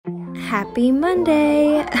Happy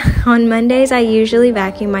Monday! On Mondays, I usually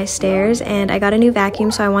vacuum my stairs, and I got a new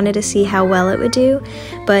vacuum, so I wanted to see how well it would do.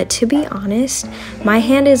 But to be honest, my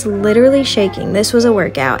hand is literally shaking. This was a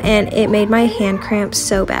workout, and it made my hand cramp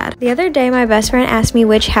so bad. The other day, my best friend asked me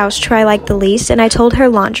which house chore I liked the least, and I told her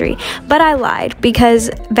laundry. But I lied, because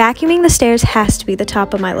vacuuming the stairs has to be the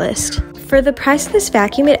top of my list. For the price of this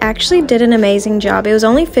vacuum, it actually did an amazing job. It was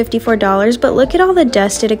only $54, but look at all the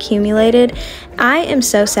dust it accumulated. I am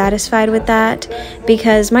so satisfied with that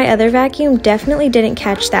because my other vacuum definitely didn't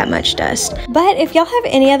catch that much dust. But if y'all have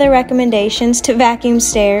any other recommendations to vacuum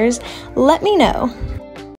stairs, let me know.